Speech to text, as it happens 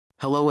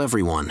Hello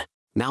everyone.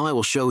 Now I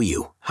will show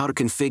you how to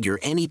configure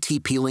any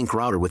TP-Link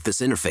router with this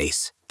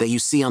interface that you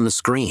see on the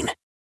screen.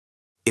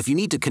 If you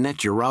need to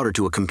connect your router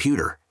to a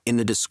computer, in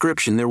the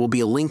description there will be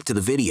a link to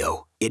the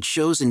video. It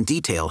shows in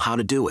detail how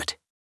to do it.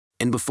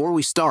 And before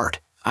we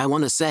start, I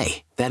want to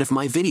say that if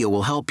my video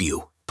will help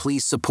you,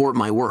 please support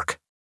my work.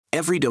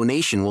 Every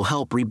donation will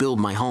help rebuild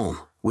my home,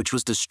 which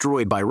was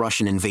destroyed by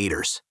Russian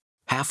invaders.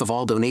 Half of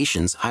all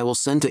donations I will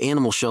send to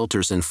animal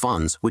shelters and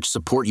funds which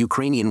support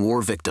Ukrainian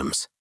war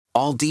victims.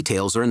 All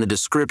details are in the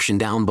description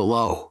down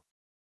below.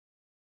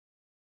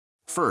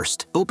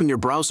 First, open your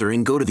browser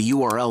and go to the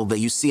URL that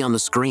you see on the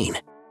screen.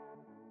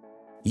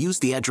 Use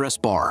the address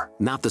bar,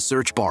 not the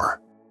search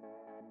bar.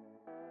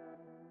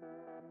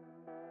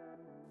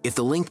 If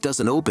the link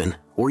doesn't open,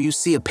 or you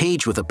see a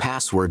page with a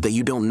password that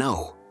you don't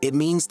know, it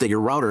means that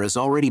your router has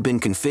already been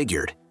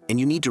configured,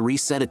 and you need to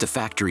reset it to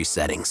factory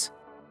settings.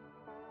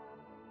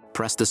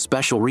 Press the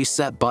special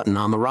reset button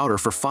on the router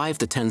for 5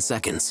 to 10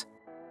 seconds.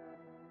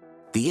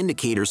 The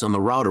indicators on the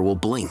router will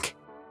blink.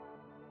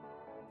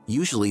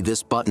 Usually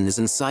this button is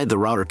inside the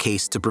router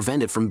case to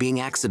prevent it from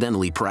being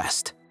accidentally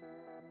pressed.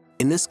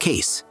 In this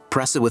case,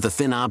 press it with a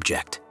thin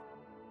object.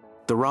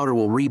 The router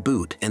will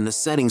reboot and the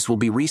settings will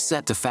be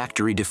reset to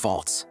factory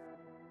defaults.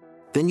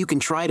 Then you can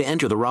try to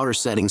enter the router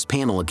settings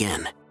panel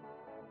again.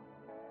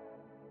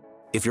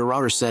 If your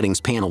router settings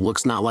panel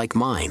looks not like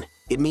mine,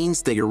 it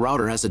means that your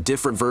router has a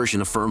different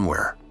version of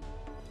firmware.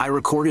 I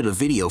recorded a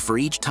video for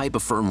each type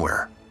of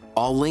firmware.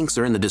 All links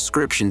are in the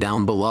description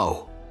down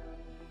below.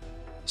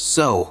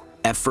 So,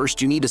 at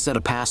first you need to set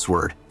a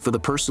password for the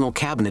personal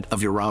cabinet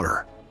of your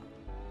router.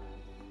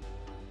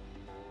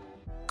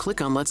 Click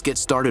on Let's Get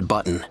Started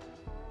button.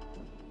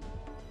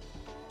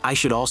 I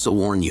should also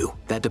warn you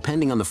that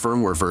depending on the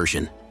firmware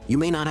version, you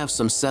may not have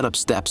some setup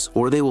steps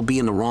or they will be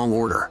in the wrong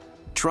order.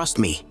 Trust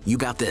me, you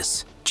got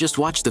this. Just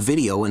watch the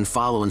video and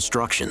follow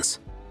instructions.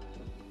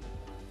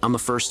 On the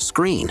first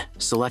screen,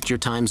 select your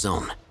time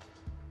zone.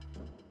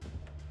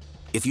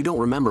 If you don't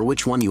remember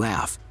which one you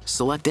have,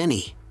 select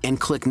any and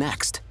click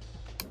Next.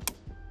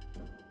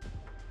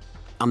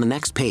 On the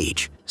next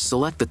page,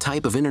 select the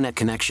type of internet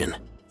connection.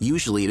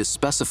 Usually it is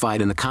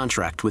specified in the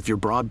contract with your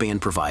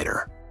broadband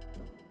provider.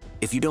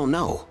 If you don't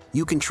know,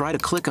 you can try to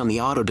click on the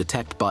Auto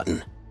Detect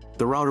button.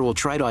 The router will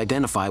try to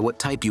identify what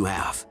type you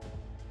have.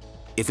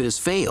 If it has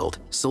failed,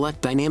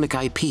 select Dynamic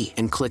IP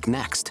and click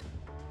Next.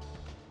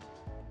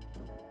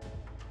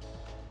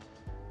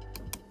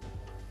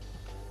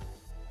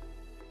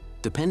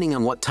 Depending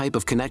on what type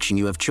of connection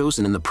you have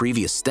chosen in the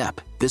previous step,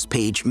 this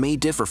page may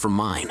differ from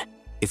mine.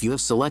 If you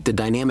have selected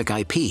Dynamic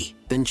IP,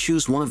 then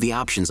choose one of the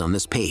options on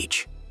this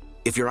page.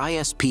 If your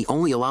ISP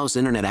only allows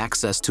internet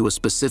access to a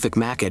specific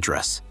MAC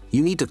address,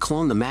 you need to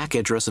clone the MAC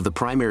address of the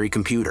primary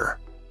computer.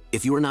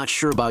 If you are not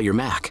sure about your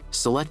MAC,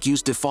 select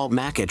Use Default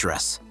MAC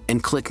Address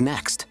and click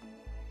Next.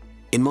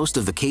 In most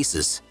of the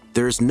cases,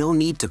 there is no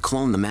need to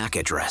clone the MAC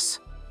address.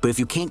 But if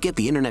you can't get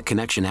the internet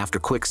connection after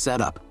quick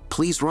setup,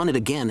 please run it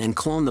again and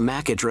clone the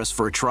MAC address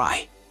for a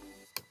try.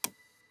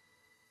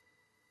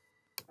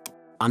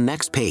 On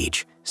next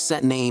page,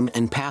 set name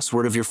and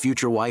password of your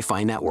future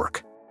Wi-Fi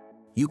network.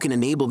 You can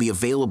enable the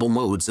available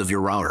modes of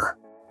your router.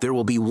 There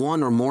will be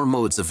one or more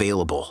modes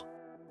available.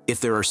 If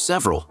there are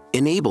several,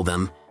 enable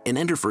them and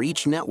enter for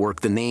each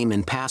network the name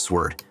and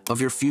password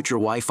of your future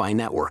Wi-Fi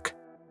network.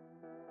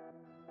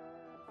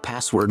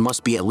 Password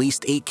must be at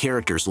least 8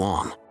 characters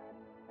long.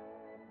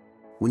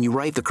 When you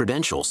write the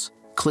credentials,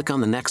 click on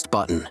the Next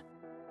button.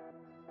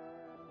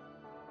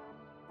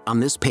 On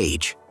this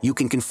page, you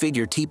can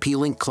configure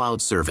TP-Link cloud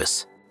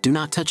service. Do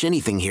not touch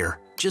anything here,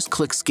 just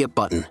click Skip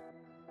button.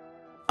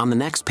 On the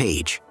next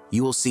page,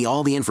 you will see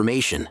all the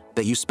information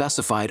that you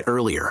specified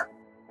earlier.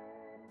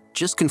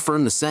 Just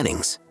confirm the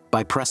settings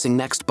by pressing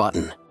Next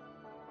button.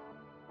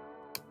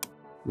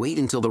 Wait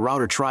until the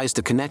router tries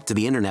to connect to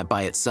the internet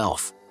by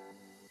itself.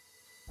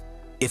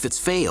 If it's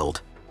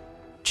failed,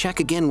 check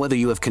again whether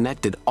you have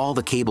connected all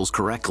the cables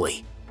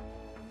correctly.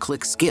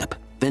 Click Skip,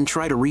 then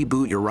try to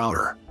reboot your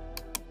router.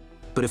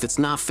 But if it's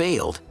not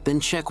failed, then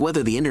check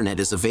whether the internet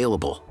is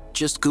available.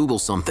 Just Google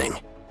something.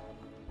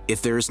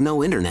 If there is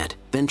no internet,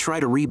 then try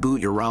to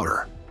reboot your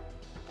router.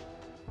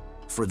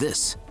 For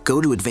this,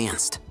 go to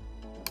Advanced.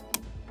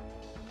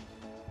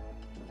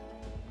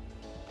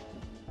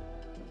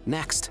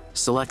 Next,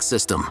 select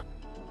System.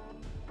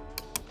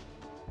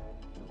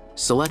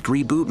 Select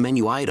Reboot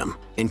menu item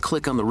and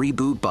click on the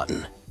Reboot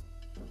button.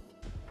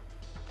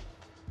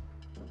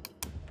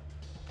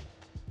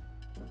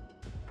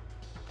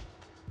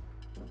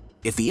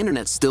 If the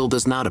internet still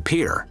does not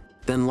appear,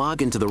 then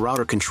log into the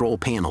router control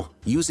panel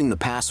using the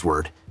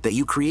password that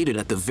you created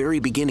at the very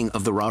beginning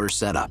of the router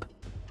setup.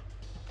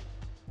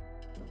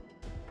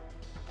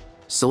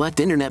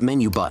 Select Internet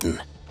menu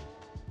button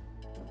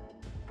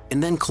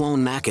and then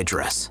clone MAC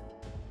address.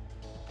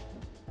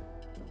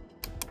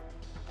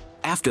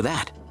 After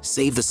that,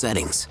 save the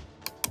settings.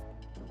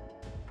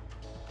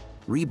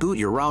 Reboot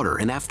your router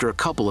and after a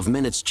couple of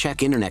minutes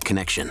check internet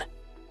connection.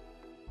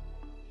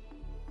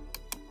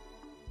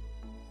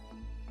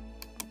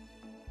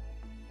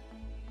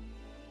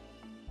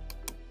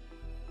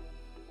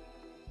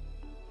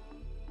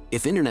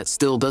 If internet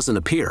still doesn't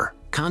appear,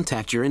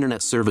 contact your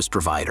internet service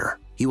provider.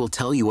 He will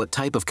tell you what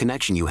type of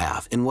connection you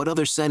have and what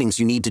other settings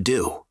you need to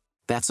do.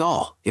 That's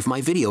all. If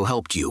my video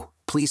helped you,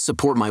 please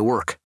support my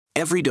work.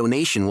 Every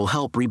donation will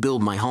help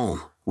rebuild my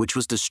home, which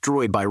was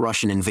destroyed by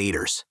Russian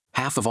invaders.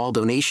 Half of all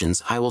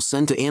donations I will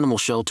send to animal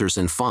shelters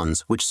and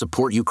funds which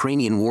support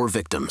Ukrainian war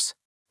victims.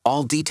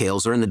 All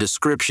details are in the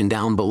description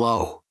down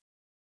below.